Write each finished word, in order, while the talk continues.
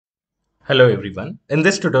Hello everyone. In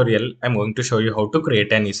this tutorial, I'm going to show you how to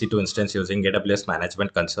create an EC2 instance using AWS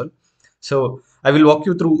Management Console. So I will walk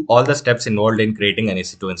you through all the steps involved in creating an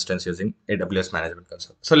EC2 instance using AWS Management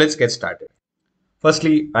Console. So let's get started.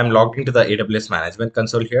 Firstly, I'm logged into the AWS Management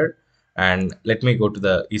Console here, and let me go to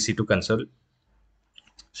the EC2 console.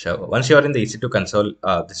 So once you are in the EC2 console,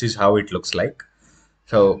 this is how it looks like.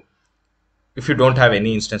 So if you don't have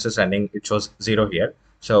any instances running, it shows 0 here.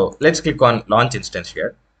 So let's click on launch instance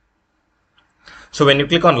here. So when you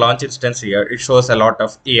click on launch instance here, it shows a lot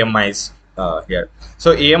of AMIs here.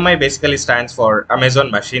 So AMI basically stands for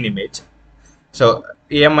Amazon Machine Image. So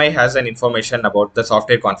AMI has an information about the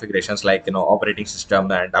software configurations like operating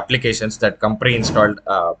system and applications that come pre-installed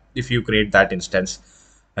if you create that instance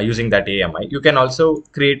using that AMI. You can also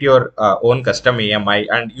create your own custom AMI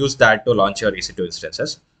and use that to launch your EC2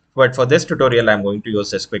 instances. But for this tutorial, I'm going to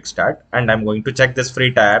use this quick start and I'm going to check this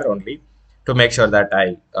free tier only to make sure that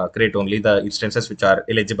I create only the instances which are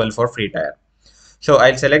eligible for free tier. So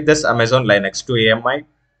I'll select this Amazon Linux 2 AMI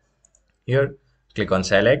here, click on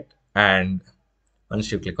select, and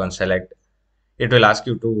once you click on select, it will ask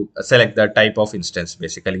you to select the type of instance,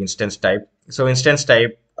 basically instance type. So instance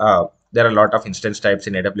type, there are a lot of instance types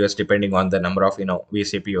in AWS depending on the number of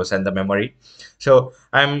vCPUs and the memory. So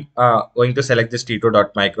I'm going to select this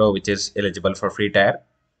t2.micro, which is eligible for free tier.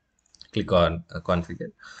 Click on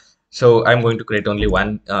configure. So I'm going to create only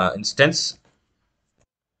one instance.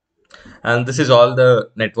 And this is all the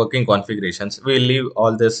networking configurations. We'll leave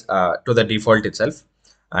all this to the default itself.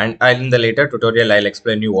 And in the later tutorial, I'll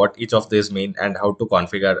explain you what each of these mean and how to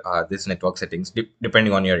configure these network settings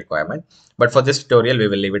depending on your requirement. But for this tutorial, we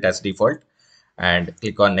will leave it as default and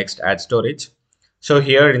click on next, add storage. So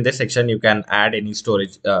here in this section, you can add any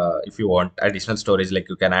storage if you want additional storage, like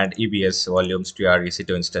you can add EBS volumes to your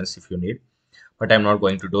EC2 instance if you need, but I'm not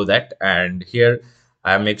going to do that. And here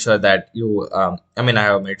I make sure that I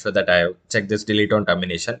have made sure that I have checked this delete on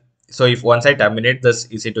termination. So if once I terminate this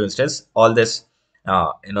EC2 instance, all this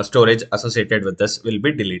storage associated with this will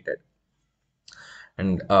be deleted.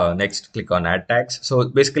 And next, click on add tags. So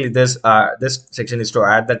basically this section is to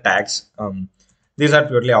add the tags. These are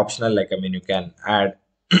purely optional, like you can add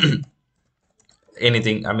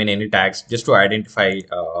anything, any tags just to identify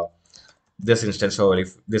this instance. So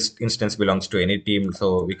if this instance belongs to any team,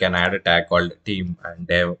 so we can add a tag called team and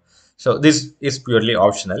dev. So this is purely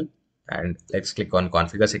optional. And let's click on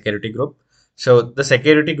configure security group. So the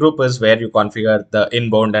security group is where you configure the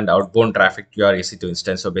inbound and outbound traffic to your EC2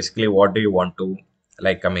 instance. So basically, what do you want to,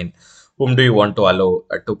 whom do you want to allow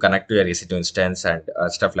to connect to your EC2 instance and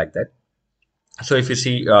stuff like that. So if you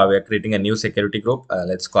see, we are creating a new security group.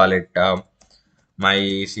 Let's call it my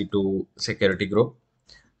EC2 security group.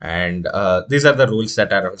 And these are the rules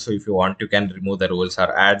that are, so if you want, you can remove the rules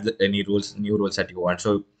or add any new rules that you want.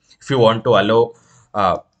 So if you want to allow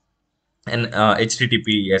an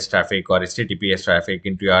HTTPS traffic or HTTPS traffic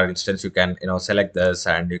into your instance, you can select this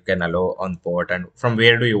and you can allow on port and from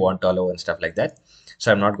where do you want to allow and stuff like that.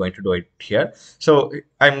 So I'm not going to do it here. So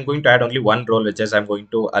I'm going to add only one role, which is I'm going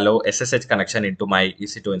to allow SSH connection into my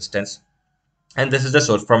EC2 instance. And this is the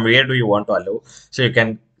source. From where do you want to allow? So you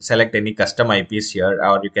can select any custom IPs here,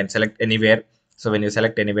 or you can select anywhere. So when you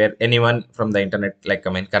select anywhere, anyone from the internet,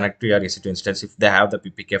 connect to your EC2 instance if they have the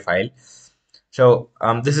PPK file. So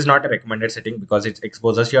this is not a recommended setting because it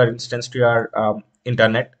exposes your instance to your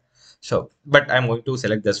internet. So, but I'm going to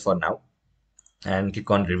select this for now and click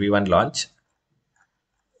on review and launch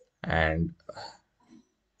and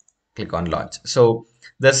click on launch. So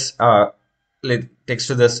this takes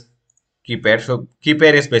to this key pair. So key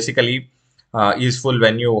pair is basically useful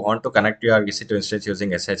when you want to connect your EC2 instance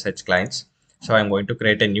using SSH clients. So I'm going to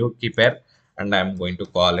create a new key pair and I'm going to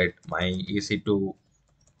call it my EC2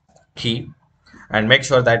 key, and make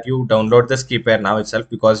sure that you download this key pair now itself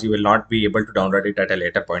because you will not be able to download it at a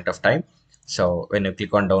later point of time. So when you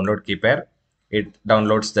click on download key pair, it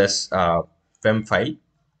downloads this PEM file,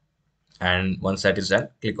 and once that is done,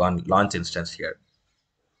 click on launch instance here.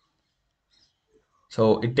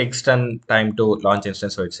 So it takes some time to launch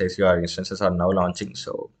instance. So it says your instances are now launching.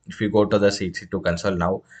 So if you go to the EC2 console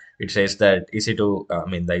now, it says that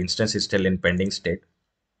EC2, the instance is still in pending state.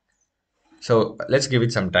 So let's give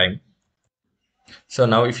it some time. So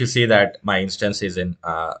now if you see that my instance is in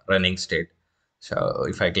running state. So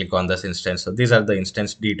if I click on this instance, so these are the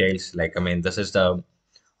instance details. This is the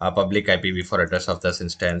public IPv4 address of this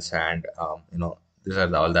instance, and these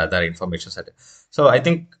are all the other information set. So I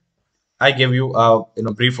think I gave you a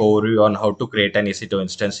brief overview on how to create an EC2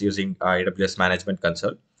 instance using AWS Management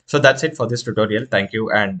Console. So that's it for this tutorial. Thank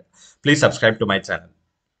you, and please subscribe to my channel.